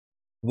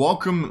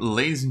Welcome,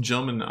 ladies and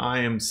gentlemen.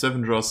 I am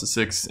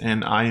 7Draws6,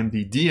 and I am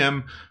the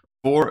DM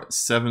for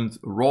 7th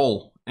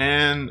Roll.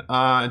 And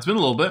it's been a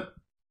little bit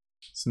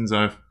since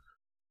I've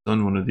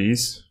done one of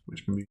these,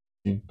 which can be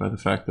seen by the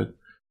fact that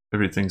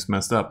everything's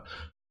messed up.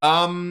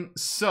 At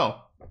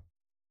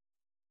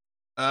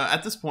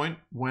this point,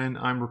 when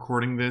I'm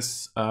recording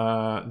this,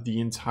 the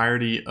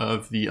entirety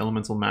of the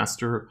Elemental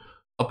Master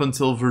up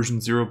until version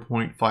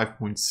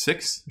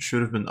 0.5.6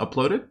 should have been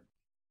uploaded.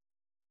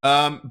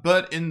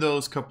 But in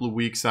those couple of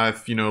weeks,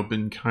 I've,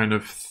 been kind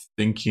of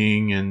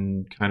thinking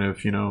and kind of,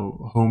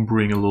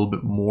 homebrewing a little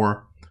bit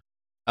more.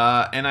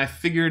 And I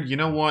figured, you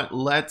know what,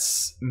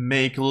 let's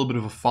make a little bit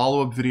of a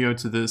follow-up video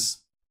to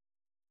this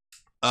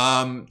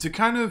to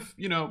kind of,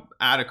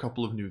 add a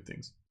couple of new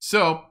things.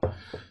 So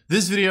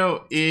this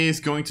video is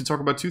going to talk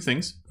about two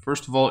things.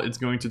 First of all, it's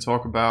going to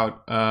talk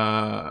about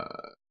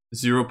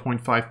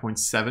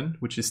 0.5.7,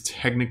 which is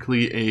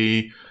technically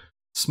a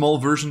small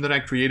version that I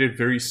created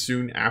very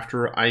soon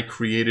after I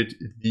created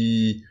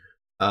the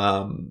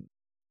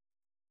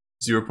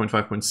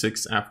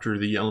 0.5.6 after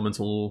the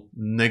elemental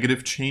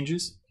negative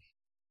changes.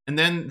 And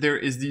then there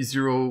is the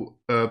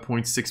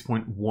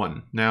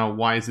 0.6.1. Now,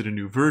 why is it a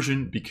new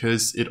version?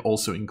 Because it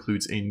also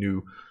includes a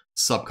new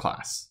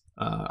subclass.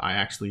 I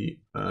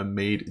actually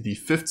made the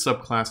 5th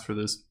subclass for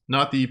this,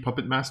 not the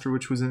Puppet Master,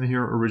 which was in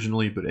here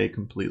originally, but a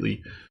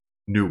completely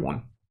new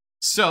one.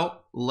 So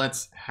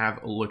let's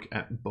have a look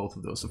at both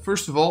of those. So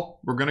first of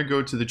all, we're going to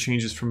go to the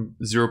changes from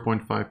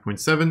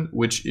 0.5.7,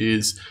 which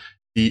is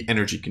the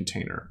energy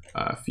container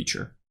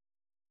feature.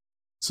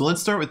 So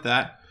let's start with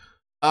that.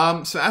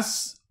 So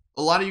as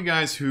a lot of you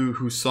guys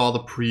who saw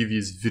the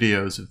previous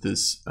videos of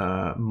this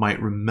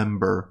might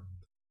remember,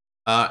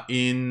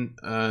 in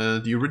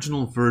the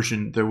original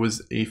version, there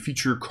was a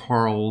feature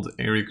called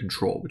area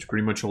control, which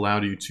pretty much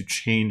allowed you to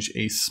change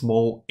a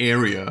small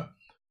area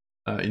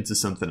into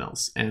something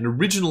else. And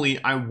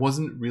originally, I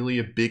wasn't really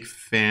a big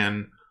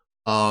fan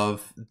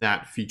of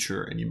that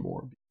feature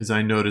anymore because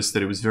I noticed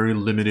that it was very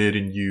limited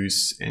in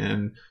use.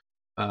 And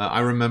I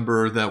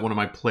remember that one of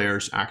my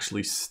players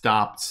actually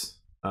stopped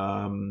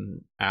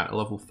at a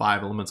level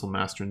 5 Elemental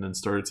Master and then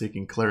started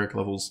taking Cleric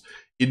levels,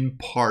 in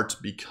part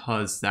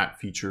because that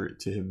feature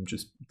to him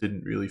just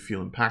didn't really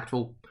feel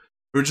impactful.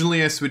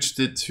 Originally, I switched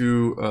it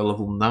to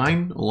level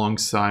 9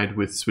 alongside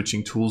with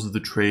switching Tools of the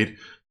Trade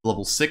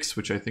level 6,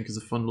 which I think is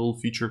a fun little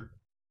feature.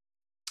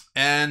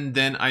 And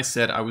then I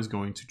said I was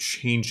going to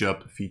change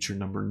up feature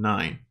number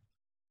 9.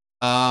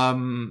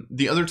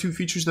 The other two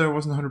features that I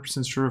wasn't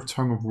 100% sure of,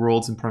 Tongue of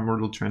Worlds and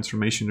Primordial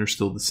Transformation, are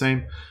still the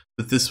same,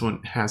 but this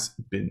one has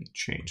been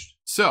changed.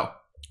 So,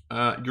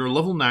 you're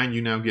level 9,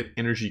 you now get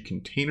Energy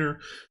Container.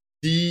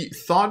 The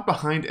thought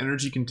behind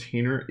Energy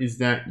Container is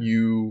that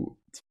you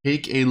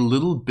take a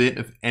little bit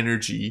of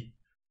energy,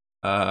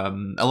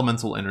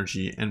 elemental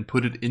energy, and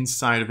put it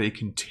inside of a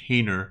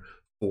container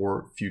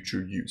for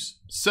future use.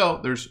 So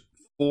there's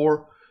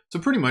 4. So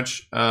pretty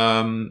much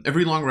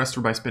every long rest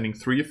or by spending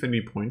 3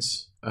 affinity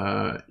points,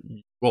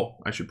 well,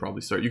 I should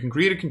probably start. You can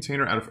create a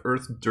container out of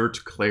earth,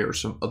 dirt, clay, or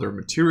some other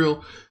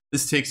material.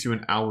 This takes you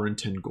an hour and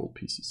 10 gold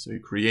pieces. So you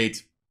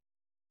create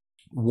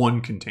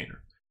 1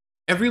 container.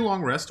 Every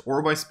long rest,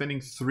 or by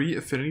spending 3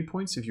 affinity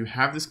points, if you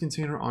have this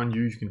container on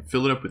you, you can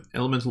fill it up with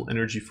elemental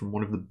energy from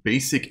one of the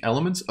basic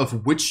elements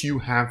of which you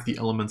have the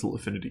elemental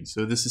affinity.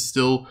 So this is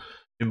still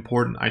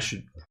important. I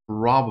should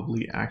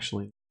probably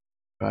actually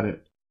got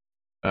it.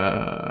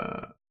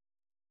 I'm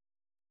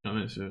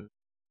going to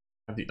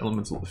have the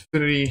elemental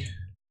affinity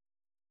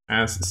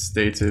as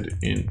stated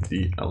in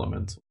the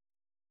elemental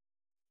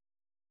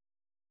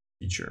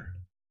feature.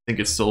 I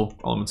think it's still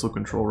elemental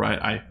control, right?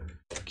 I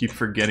keep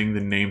forgetting the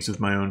names of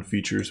my own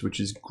features, which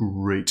is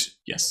great.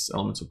 Yes,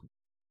 elemental.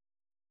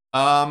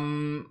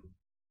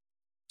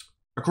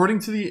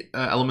 According to the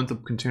elemental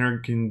container,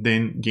 can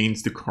then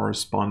gains the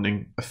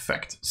corresponding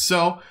effect.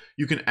 So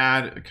you can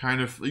add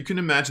kind of, you can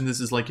imagine this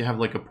is like you have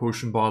like a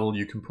potion bottle.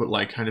 You can put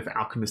like kind of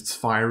alchemist's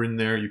fire in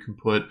there. You can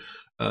put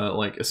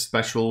like a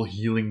special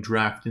healing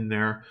draft in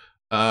there.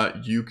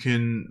 You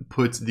can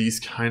put these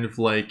kind of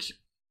like,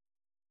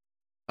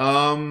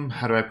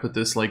 how do I put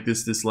this? Like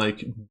this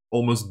like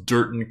almost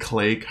dirt and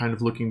clay kind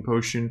of looking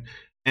potion.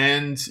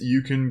 And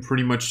you can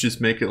pretty much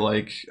just make it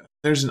like,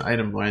 there's an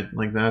item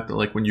like that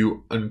like when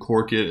you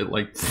uncork it, it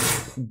like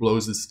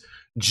blows this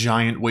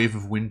giant wave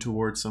of wind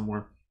towards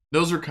somewhere.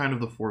 Those are kind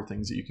of the 4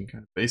 things that you can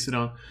kind of base it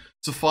on.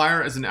 So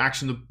fire, as an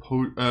action, the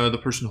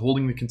person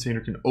holding the container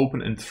can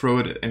open and throw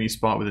it at any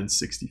spot within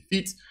 60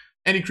 feet.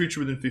 Any creature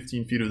within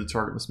 15 feet of the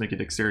target must make a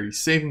dexterity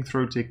saving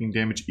throw, taking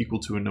damage equal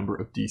to a number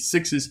of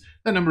d6s.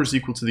 That number is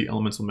equal to the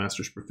Elemental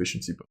Master's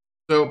proficiency bonus.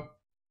 So,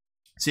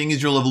 seeing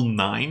as you're level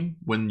 9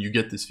 when you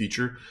get this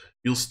feature,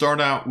 you'll start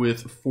out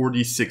with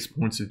 4d6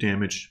 points of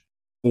damage.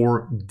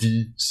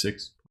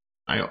 4d6.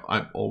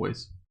 I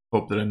always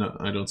hope that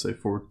I don't say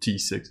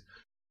 4t6.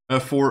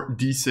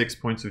 4d6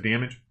 points of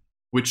damage,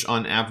 which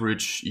on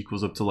average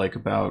equals up to like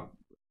about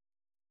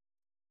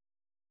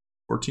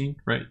 14,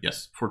 right?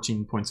 Yes,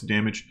 14 points of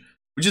damage,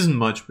 which isn't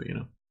much, but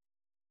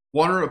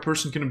Water, a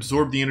person can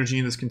absorb the energy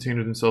in this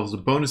container themselves as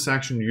a bonus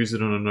action, use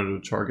it on another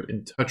target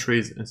in touch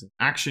rays as an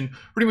action.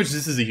 Pretty much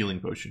this is a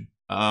healing potion.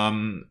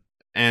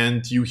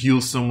 And you heal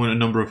someone a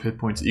number of hit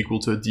points equal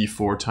to a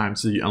d4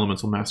 times the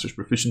Elemental Master's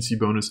proficiency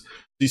bonus. So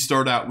you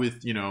start out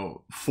with,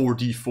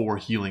 4d4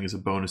 healing as a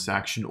bonus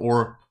action,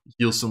 or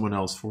heal someone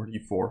else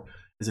 4d4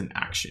 as an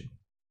action.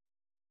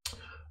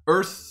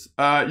 Earth,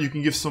 you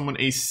can give someone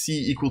a C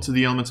equal to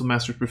the Elemental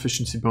Master's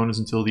proficiency bonus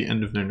until the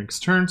end of their next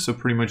turn. So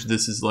pretty much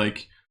this is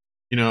like,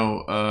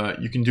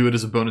 you can do it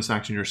as a bonus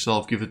action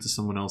yourself, give it to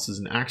someone else as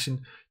an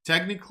action.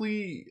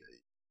 Technically,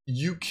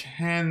 you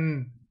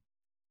can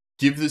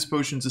give this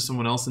potion to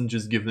someone else and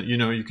just give it,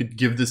 you could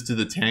give this to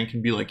the tank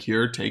and be like,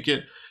 here, take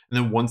it. And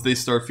then once they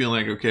start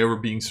feeling like, okay, we're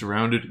being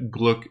surrounded,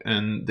 gluck,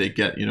 and they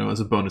get, as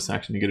a bonus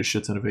action, you get a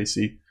shit ton of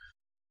AC.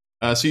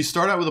 So you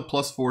start out with a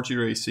 +4 to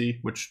your AC,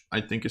 which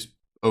I think is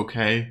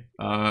okay,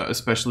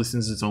 especially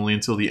since it's only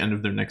until the end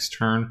of their next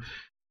turn.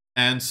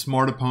 And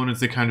smart opponents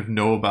that kind of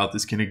know about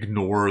this can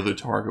ignore the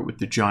target with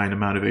the giant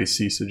amount of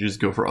AC, so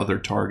just go for other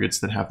targets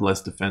that have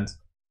less defense.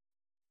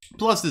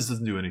 Plus, this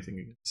doesn't do anything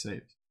against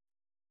saves.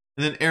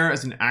 And then air,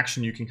 as an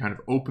action, you can kind of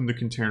open the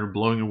container,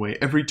 blowing away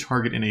every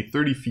target in a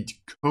 30-feet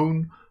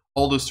cone.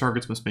 All those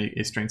targets must make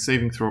a strength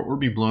saving throw or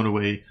be blown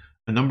away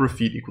a number of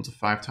feet equal to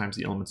 5 times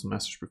the Elemental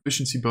Master's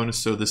proficiency bonus.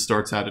 So this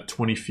starts out at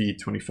 20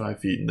 feet, 25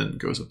 feet, and then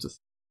goes up to 30.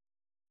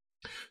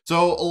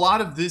 So a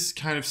lot of this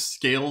kind of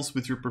scales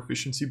with your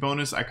proficiency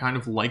bonus. I kind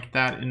of like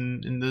that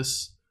in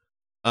this.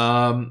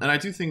 And I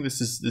do think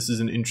this is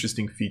an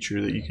interesting feature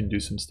that you can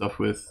do some stuff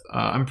with.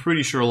 I'm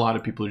pretty sure a lot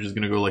of people are just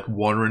going to go like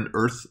water and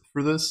earth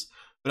for this.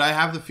 But I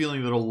have the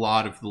feeling that a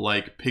lot of the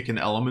like pick an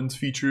element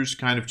features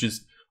kind of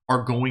just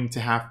are going to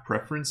have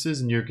preferences,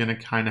 and you're going to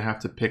kind of have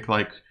to pick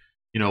like,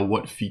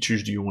 what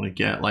features do you want to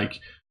get? Like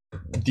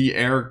the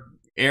air,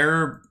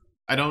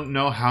 I don't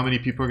know how many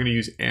people are going to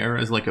use air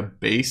as like a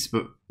base,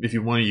 but if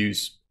you want to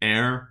use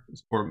air,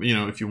 or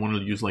if you want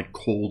to use like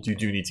cold, you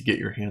do need to get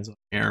your hands on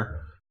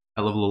air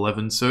at level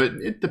 11. So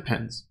it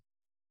depends.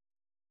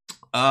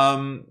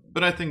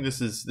 But I think this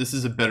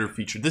is a better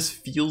feature. This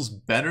feels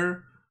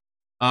better.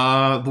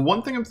 The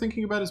one thing I'm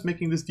thinking about is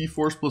making this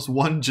D-Force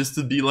 +1 just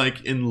to be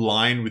like in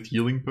line with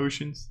healing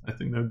potions. I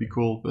think that would be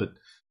cool, but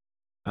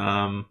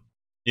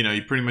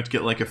you pretty much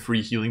get like a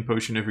free healing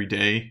potion every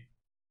day,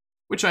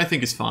 which I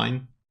think is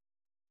fine.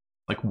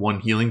 Like one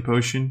healing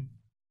potion.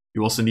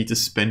 You also need to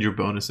spend your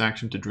bonus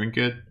action to drink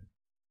it.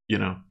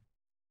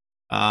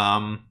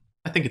 I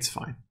think it's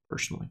fine,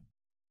 personally.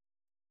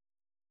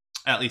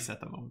 At least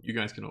at the moment. You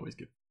guys can always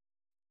give.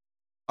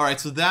 All right,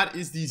 so that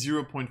is the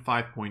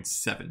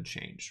 0.5.7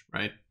 change,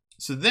 right?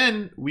 So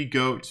then we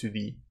go to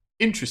the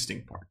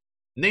interesting part,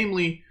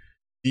 namely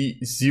the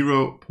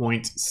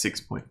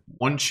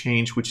 0.6.1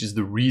 change, which is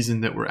the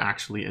reason that we're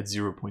actually at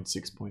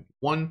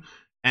 0.6.1.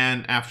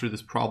 And after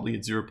this, probably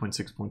at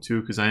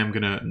 0.6.2, because I am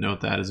going to note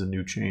that as a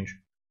new change.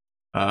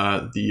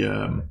 I'm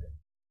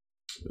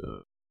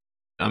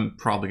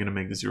probably going to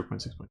make the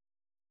 0.6.2.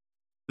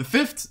 The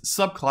fifth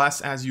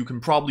subclass, as you can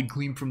probably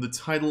glean from the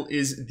title,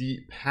 is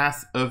the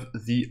Path of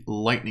the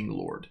Lightning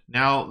Lord.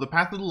 Now, the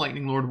Path of the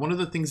Lightning Lord, one of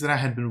the things that I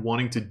had been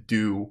wanting to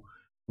do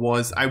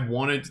was I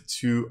wanted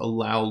to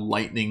allow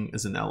lightning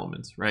as an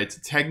element, right?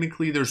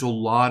 Technically, there's a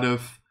lot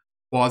of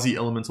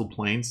quasi-elemental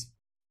planes.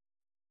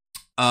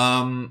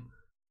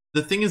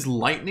 The thing is,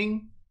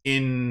 lightning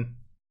in...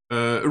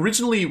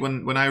 originally,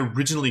 when I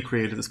originally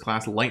created this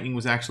class, lightning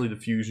was actually the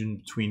fusion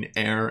between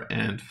air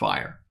and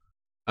fire.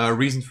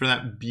 Reason for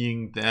that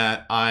being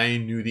that I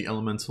knew the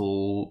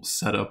elemental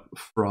setup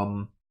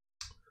from,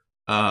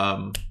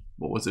 from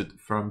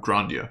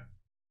Grandia.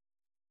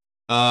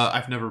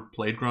 I've never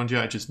played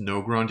Grandia, I just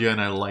know Grandia, and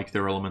I like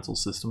their elemental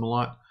system a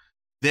lot.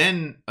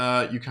 Then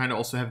you kind of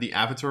also have the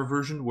Avatar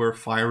version where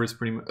fire is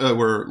pretty much,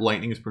 where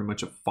lightning is pretty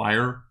much a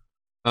fire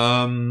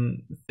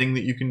thing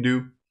that you can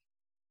do.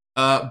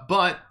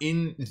 But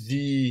in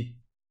the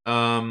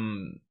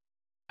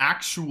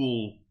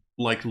actual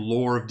like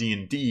lore of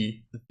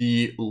D&D,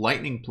 the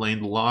lightning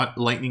plane, the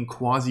lightning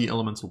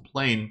quasi-elemental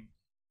plane,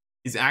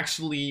 is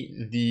actually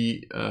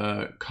the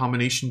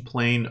combination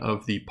plane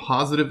of the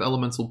positive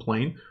elemental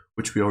plane,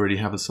 which we already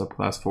have a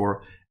subclass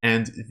for,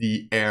 and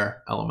the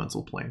air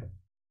elemental plane.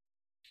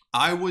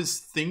 I was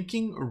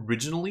thinking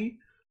originally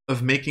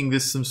of making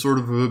this some sort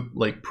of a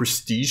like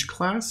prestige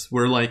class,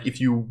 where like if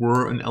you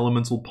were an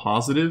elemental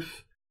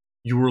positive,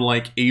 you were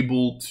like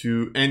able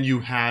to, and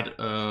you had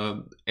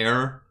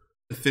air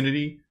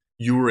affinity,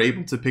 you were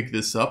able to pick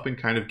this up and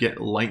kind of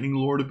get Lightning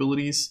Lord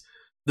abilities.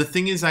 The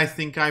thing is, I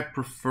think I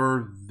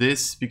prefer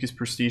this because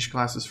prestige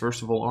classes,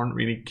 first of all, aren't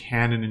really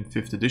canon in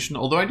 5th edition,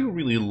 although I do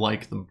really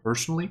like them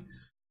personally.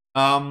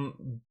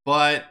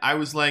 But I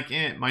was like,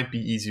 it might be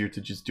easier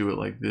to just do it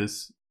like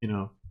this,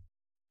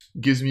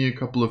 Gives me a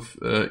couple of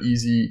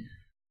easy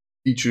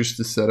features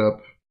to set up.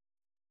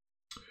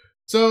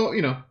 So,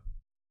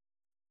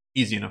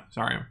 easy enough.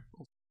 Sorry.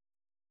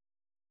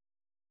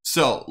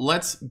 So,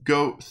 let's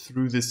go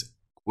through this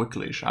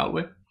quickly, shall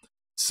we?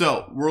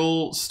 So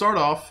we'll start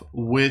off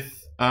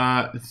with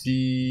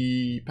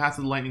The Path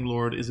of the Lightning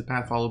Lord is a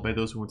path followed by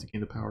those who want to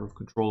gain the power of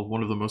control of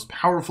one of the most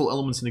powerful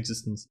elements in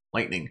existence,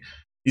 lightning.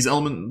 These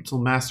elemental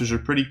masters are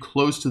pretty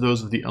close to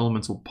those of the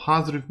elemental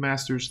positive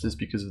masters. This is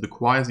because of the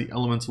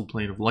quasi-elemental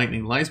plane of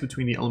lightning lies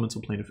between the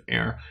elemental plane of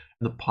air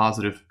and the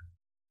positive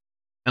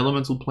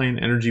elemental plane,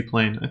 energy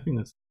plane. I think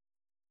that's...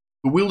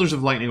 The wielders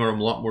of lightning are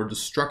a lot more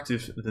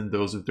destructive than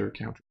those of their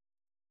counter.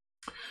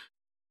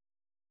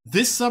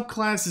 This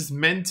subclass is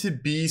meant to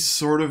be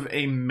sort of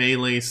a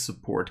melee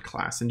support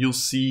class, and you'll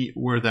see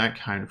where that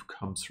kind of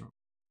comes from.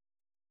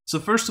 So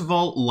first of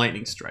all,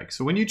 Lightning Strike.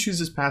 So when you choose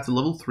this path to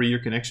level 3,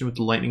 your connection with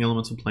the lightning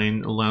elemental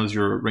plane allows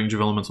your range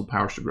of elemental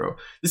powers to grow.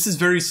 This is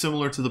very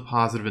similar to the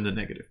positive and the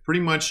negative.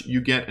 Pretty much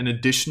you get an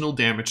additional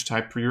damage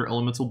type for your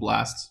elemental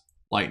blasts,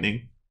 lightning,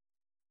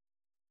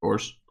 of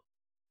course.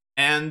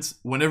 And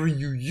whenever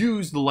you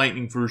use the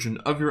lightning version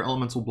of your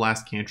elemental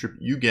blast cantrip,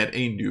 you get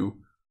a new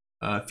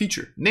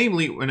feature.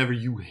 Namely, whenever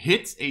you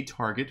hit a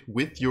target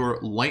with your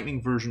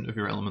lightning version of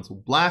your elemental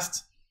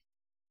blast,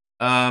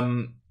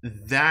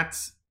 that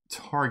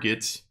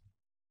target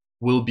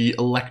will be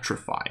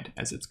electrified,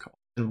 as it's called.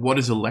 And what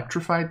does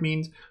electrified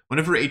mean?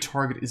 Whenever a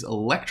target is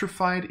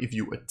electrified, if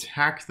you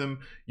attack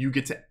them, you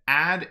get to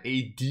add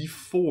a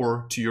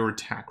d4 to your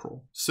attack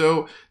roll.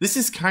 So this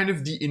is kind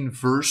of the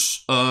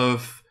inverse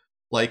of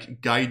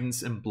like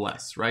guidance and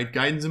bless, right?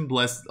 Guidance and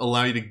bless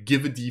allow you to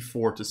give a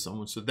d4 to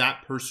someone. So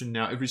that person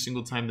now, every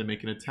single time they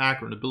make an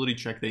attack or an ability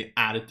check, they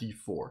add a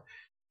d4.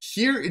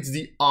 Here it's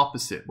the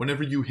opposite.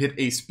 Whenever you hit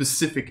a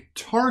specific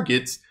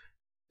target,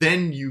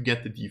 then you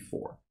get the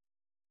d4.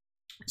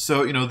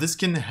 So, you know, this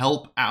can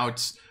help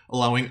out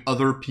allowing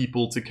other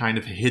people to kind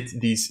of hit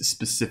these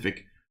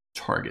specific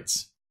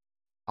targets.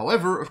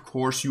 However, of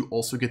course, you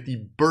also get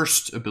the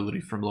burst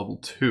ability from level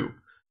 2.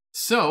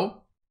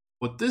 So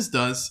what this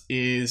does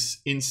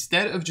is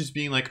instead of just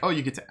being like, oh,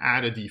 you get to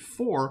add a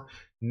d4,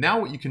 now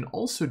what you can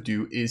also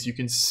do is you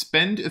can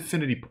spend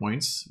affinity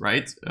points,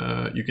 right?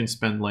 You can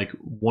spend like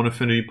 1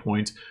 affinity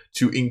point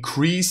to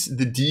increase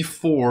the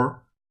d4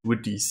 to a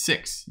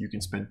d6. You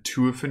can spend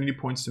 2 affinity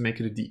points to make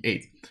it a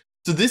d8.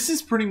 So this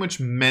is pretty much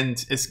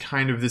meant as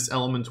kind of this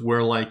element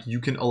where like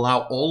you can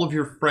allow all of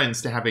your friends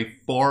to have a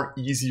far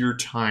easier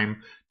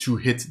time to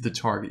hit the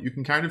target. You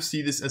can kind of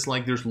see this as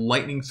like there's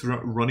lightning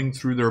running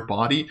through their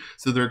body.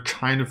 So they're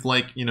kind of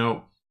like, you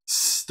know,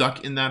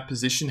 stuck in that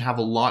position, have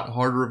a lot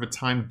harder of a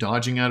time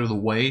dodging out of the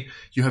way.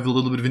 You have a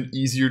little bit of an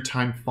easier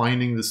time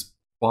finding the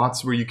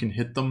spots where you can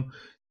hit them.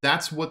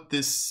 That's what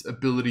this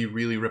ability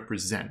really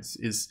represents,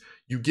 is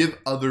you give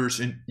others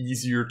an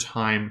easier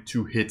time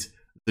to hit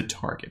the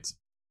target.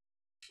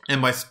 And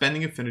by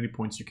spending affinity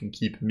points, you can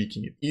keep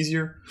making it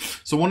easier.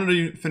 So 1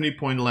 affinity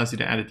point allows you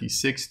to add a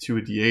d6, 2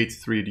 a d8,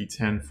 3 a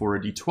d10, 4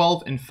 a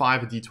d12, and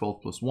 5 a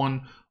d12 plus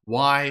 1.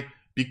 Why?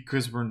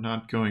 Because we're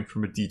not going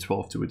from a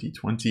d12 to a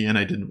d20, and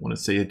I didn't want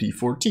to say a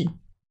d14.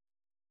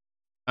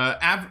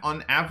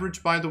 On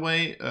average, by the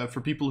way,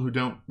 for people who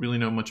don't really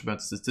know much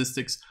about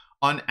statistics,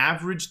 on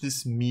average,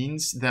 this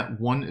means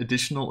that 1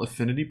 additional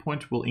affinity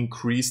point will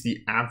increase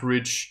the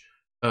average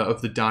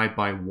of the die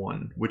by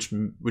 1, which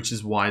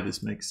is why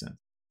this makes sense.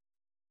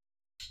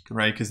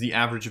 Right, because the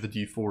average of a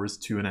d4 is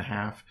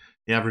 2.5,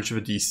 the average of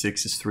a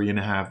d6 is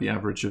 3.5, the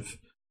average of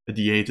a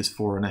d8 is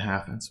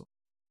 4.5, and so on.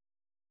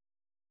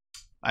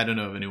 I don't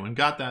know if anyone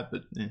got that,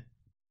 but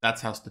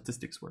that's how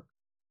statistics work.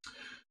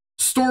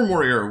 Storm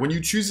Warrior. When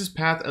you choose this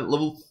path at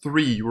level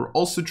 3, you are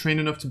also trained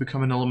enough to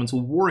become an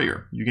elemental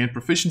warrior. You gain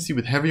proficiency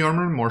with heavy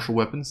armor and martial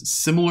weapons,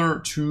 similar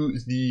to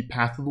the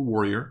path of the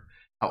warrior.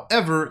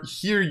 However,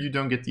 here you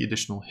don't get the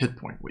additional hit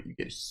point. What you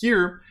get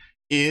here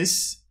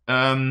is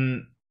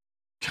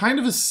kind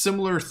of a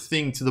similar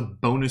thing to the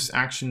bonus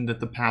action that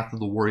the Path of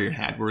the Warrior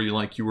had, where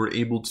you were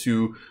able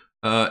to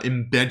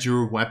embed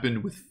your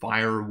weapon with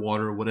fire,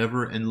 water,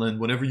 whatever, and then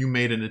whenever you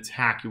made an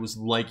attack, it was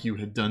like you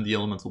had done the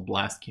Elemental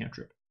Blast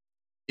cantrip.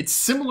 It's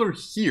similar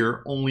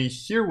here, only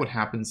here what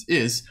happens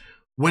is,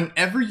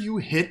 whenever you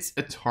hit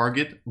a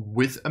target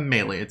with a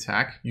melee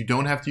attack, you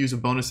don't have to use a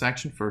bonus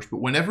action first,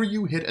 but whenever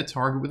you hit a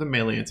target with a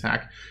melee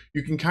attack,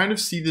 you can kind of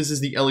see this as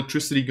the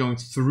electricity going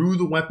through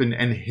the weapon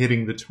and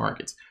hitting the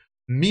target.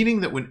 Meaning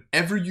that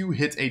whenever you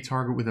hit a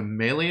target with a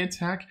melee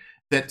attack,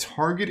 that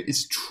target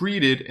is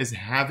treated as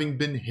having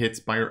been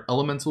hit by your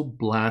elemental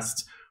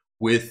blast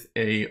with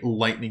a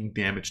lightning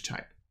damage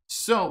type.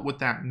 So what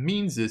that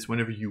means is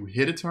whenever you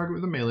hit a target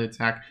with a melee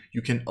attack,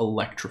 you can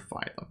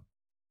electrify them.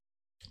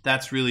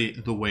 That's really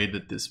the way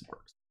that this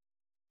works.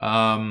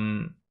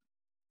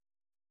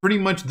 Pretty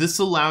much this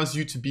allows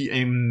you to be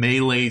a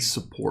melee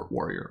support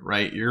warrior,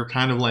 right? You're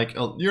kind of like,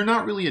 you're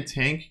not really a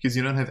tank because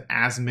you don't have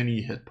as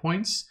many hit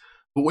points.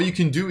 But what you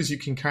can do is you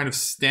can kind of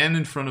stand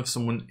in front of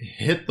someone,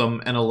 hit them,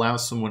 and allow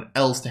someone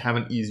else to have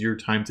an easier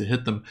time to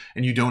hit them.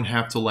 And you don't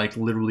have to like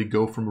literally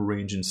go from a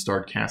range and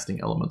start casting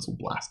Elemental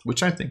Blast,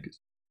 which I think is.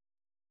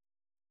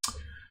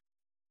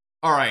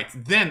 All right,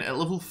 then at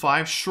level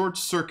 5, short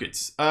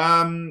circuits.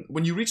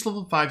 When you reach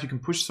level 5, you can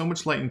push so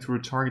much lightning through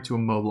a target to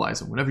immobilize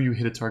them. Whenever you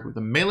hit a target with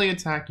a melee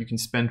attack, you can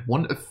spend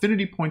 1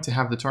 affinity point to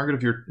have the target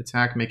of your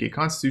attack make a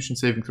Constitution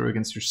saving throw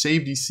against your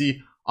save DC.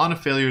 On a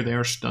failure, they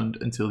are stunned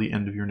until the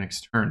end of your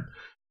next turn.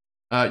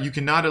 You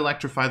cannot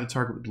electrify the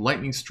target with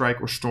Lightning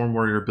Strike or Storm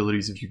Warrior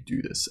abilities if you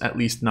do this, at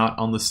least not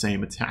on the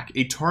same attack.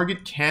 A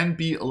target can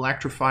be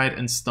electrified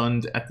and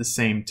stunned at the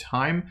same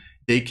time.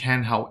 They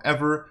can,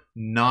 however,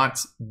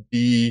 not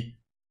be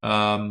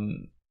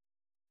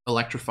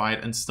electrified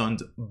and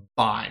stunned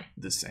by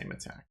the same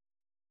attack.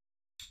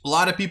 A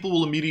lot of people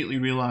will immediately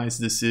realize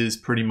this is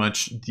pretty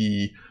much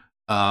the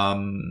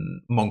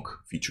Monk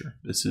feature.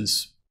 This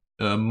is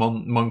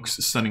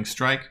Monk's Stunning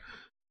Strike.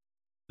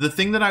 The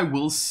thing that I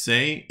will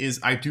say is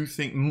I do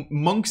think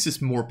Monks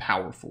is more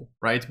powerful,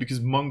 right?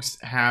 Because Monks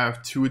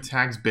have 2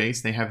 attacks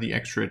base. They have the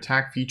extra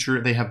attack feature.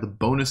 They have the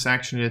bonus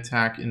action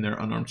attack in their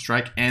unarmed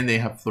strike, and they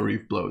have flurry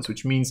of blows,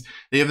 which means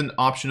they have an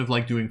option of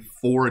like doing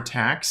 4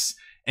 attacks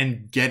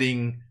and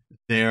getting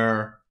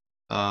their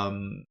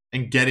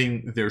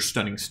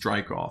stunning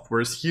strike off.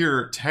 Whereas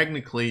here,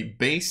 technically,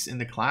 base in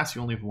the class,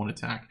 you only have 1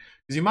 attack.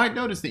 Because you might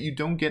notice that you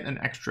don't get an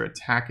extra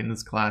attack in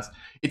this class.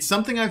 It's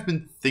something I've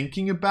been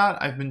thinking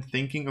about. I've been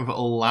thinking of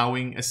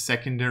allowing a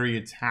secondary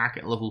attack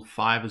at level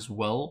 5 as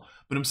well.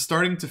 But I'm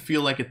starting to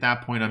feel like at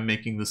that point I'm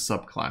making the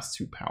subclass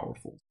too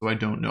powerful. So I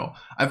don't know.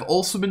 I've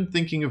also been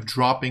thinking of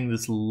dropping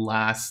this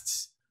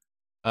last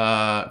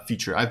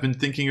feature. I've been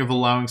thinking of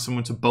allowing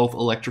someone to both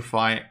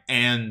electrify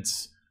and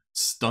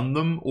stun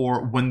them.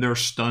 Or when they're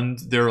stunned,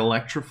 they're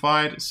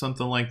electrified.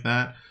 Something like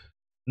that.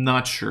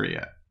 Not sure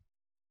yet.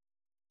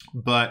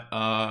 But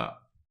I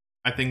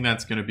think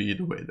that's going to be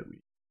the way that we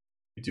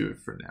do it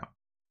for now.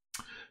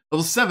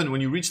 Level 7.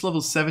 When you reach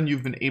level 7,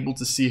 you've been able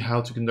to see how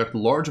to conduct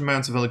large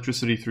amounts of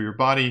electricity through your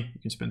body.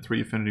 You can spend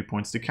 3 affinity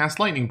points to cast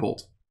Lightning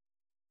Bolt.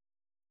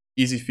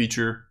 Easy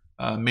feature.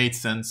 Made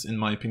sense, in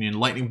my opinion.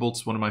 Lightning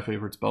Bolt's one of my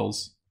favorite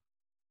spells.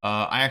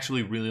 I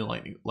actually really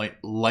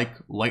like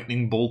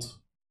Lightning Bolt.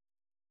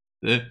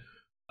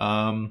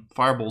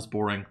 Fireball's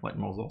boring.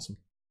 Lightning Bolt's awesome.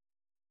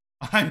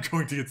 I'm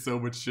going to get so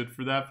much shit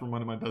for that from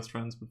one of my best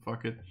friends, but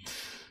fuck it.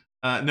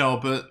 No,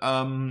 but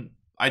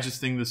I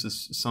just think this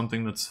is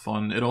something that's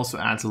fun. It also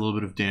adds a little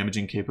bit of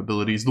damaging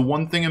capabilities. The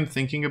one thing I'm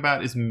thinking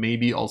about is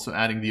maybe also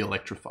adding the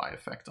electrify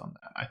effect on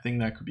that. I think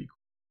that could be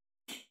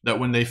cool. That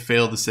when they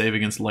fail to save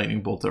against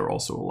Lightning Bolt, they're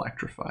also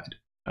electrified.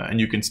 And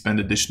you can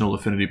spend additional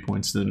affinity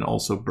points to then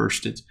also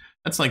burst it.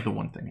 That's like the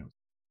one thing.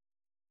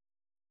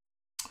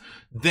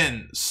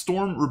 Then,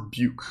 Storm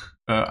Rebuke.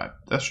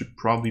 That should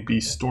probably be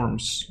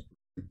Storm's...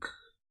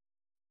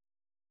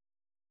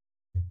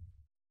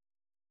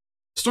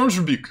 Storm's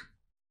Rebuke.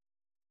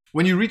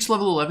 When you reach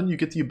level 11, you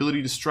get the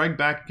ability to strike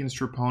back against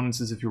your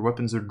opponents as if your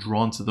weapons are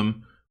drawn to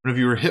them. Whenever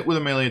you are hit with a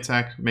melee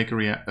attack,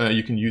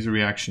 you can use a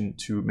reaction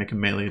to make a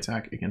melee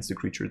attack against a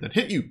creature that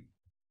hit you.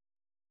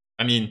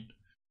 I mean,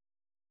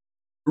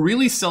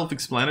 really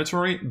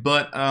self-explanatory,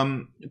 but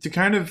to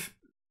kind of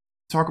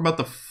talk about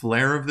the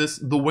flair of this,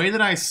 the way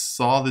that I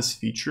saw this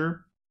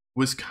feature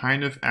was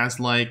kind of as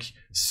like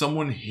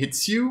someone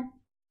hits you,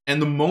 and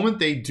the moment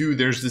they do,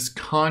 there's this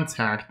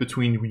contact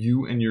between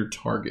you and your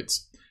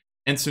targets.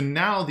 And so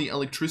now the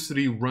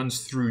electricity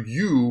runs through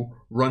you,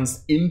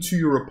 runs into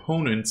your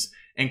opponents,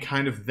 and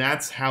kind of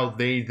that's how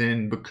they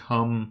then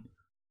become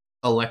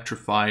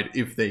electrified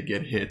if they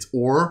get hit.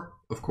 Or,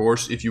 of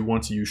course, if you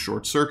want to use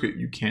Short Circuit,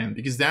 you can.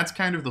 Because that's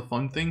kind of the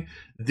fun thing.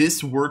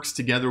 This works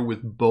together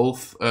with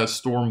both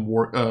Storm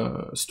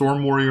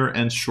Warrior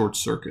and Short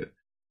Circuit.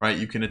 Right?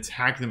 You can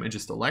attack them and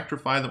just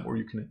electrify them, or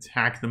you can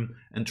attack them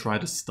and try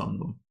to stun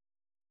them.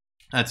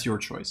 That's your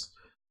choice.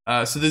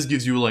 So this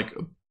gives you like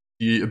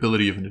the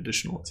ability of an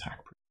additional attack.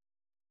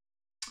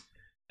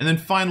 And then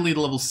finally, the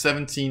level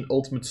 17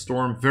 Ultimate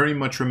Storm, very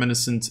much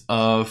reminiscent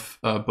of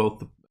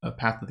both the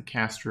Path of the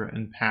Caster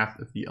and Path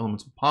of the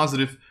Elemental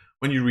Positive.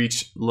 When you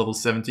reach level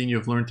 17, you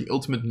have learned the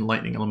Ultimate and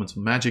Lightning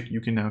Elemental Magic.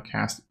 You can now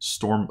cast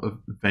Storm of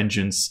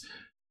Vengeance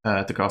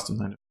at the cost of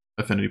 9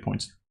 affinity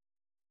points.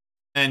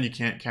 And you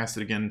can't cast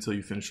it again until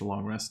you finish a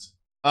long rest.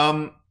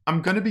 I'm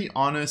going to be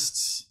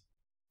honest,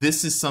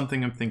 this is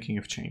something I'm thinking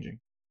of changing.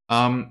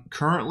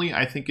 Currently,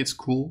 I think it's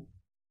cool.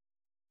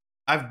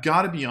 I've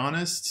got to be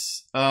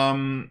honest,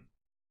 I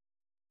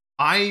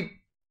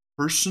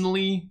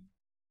personally,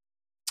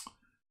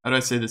 how do I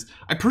say this?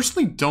 I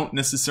personally don't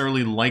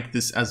necessarily like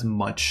this as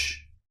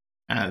much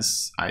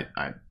as I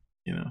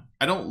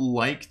don't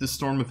like the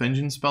Storm of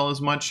Vengeance spell as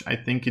much. I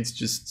think it's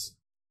just,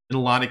 in a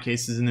lot of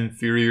cases, an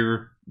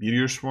inferior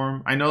Meteor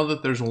Swarm. I know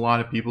that there's a lot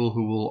of people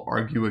who will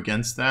argue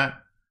against that,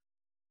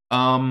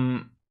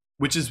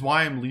 which is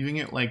why I'm leaving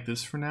it like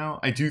this for now.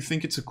 I do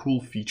think it's a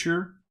cool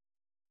feature,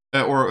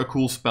 or a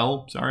cool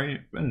spell,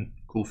 sorry, and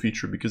cool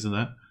feature because of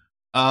that.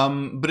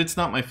 But it's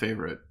not my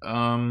favorite.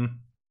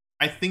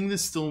 I think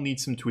this still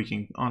needs some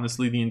tweaking.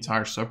 Honestly, the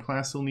entire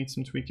subclass still needs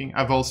some tweaking.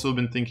 I've also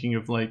been thinking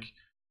of like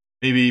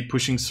maybe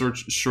pushing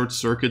Short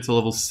Circuit to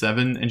level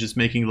 7 and just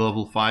making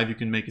level 5 you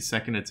can make a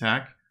second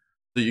attack.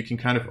 So you can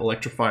kind of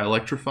electrify.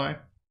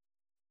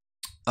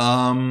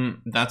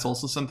 That's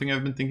also something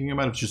I've been thinking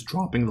about, of just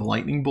dropping the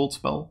lightning bolt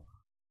spell.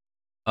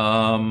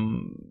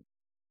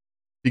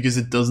 Because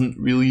it doesn't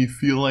really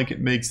feel like it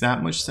makes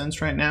that much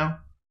sense right now.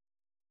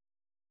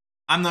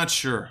 I'm not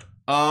sure.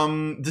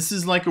 This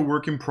is like a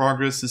work in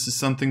progress. This is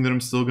something that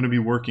I'm still going to be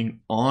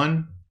working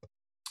on.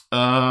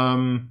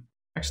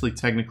 Actually,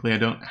 technically, I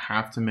don't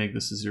have to make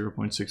this a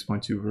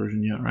 0.6.2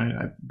 version yet, right?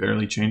 I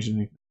barely changed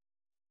anything.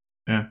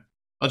 Yeah,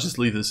 I'll just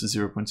leave this as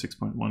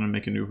 0.6.1 and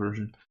make a new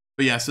version.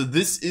 But yeah, so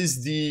this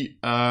is the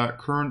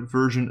current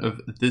version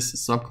of this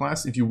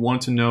subclass. If you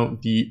want to know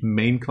the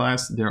main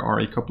class, there are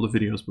a couple of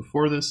videos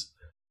before this.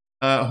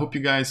 I hope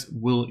you guys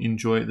will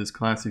enjoy this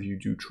class if you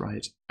do try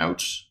it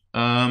out.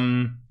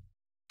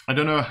 I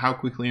don't know how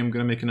quickly I'm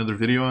going to make another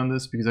video on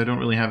this because I don't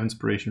really have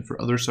inspiration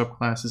for other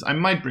subclasses. I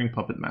might bring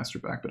Puppet Master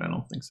back, but I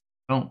don't think so.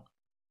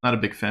 Not a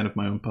big fan of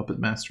my own Puppet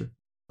Master.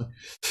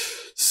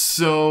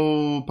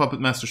 So, Puppet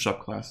Master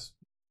subclass,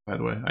 by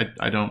the way.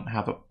 I don't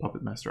have a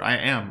Puppet Master. I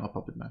am a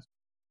Puppet Master.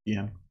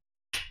 Yeah.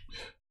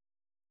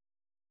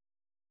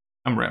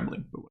 I'm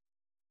rambling. But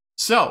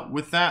so,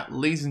 with that,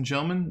 ladies and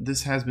gentlemen,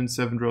 this has been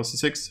 7 Draws to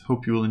 6.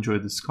 Hope you will enjoy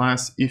this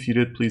class. If you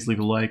did, please leave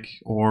a like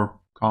or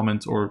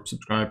comment or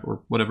subscribe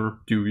or whatever.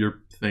 Do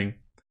your thing.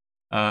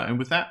 And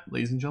with that,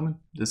 ladies and gentlemen,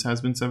 this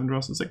has been 7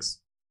 Draws to 6.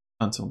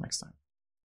 Until next time.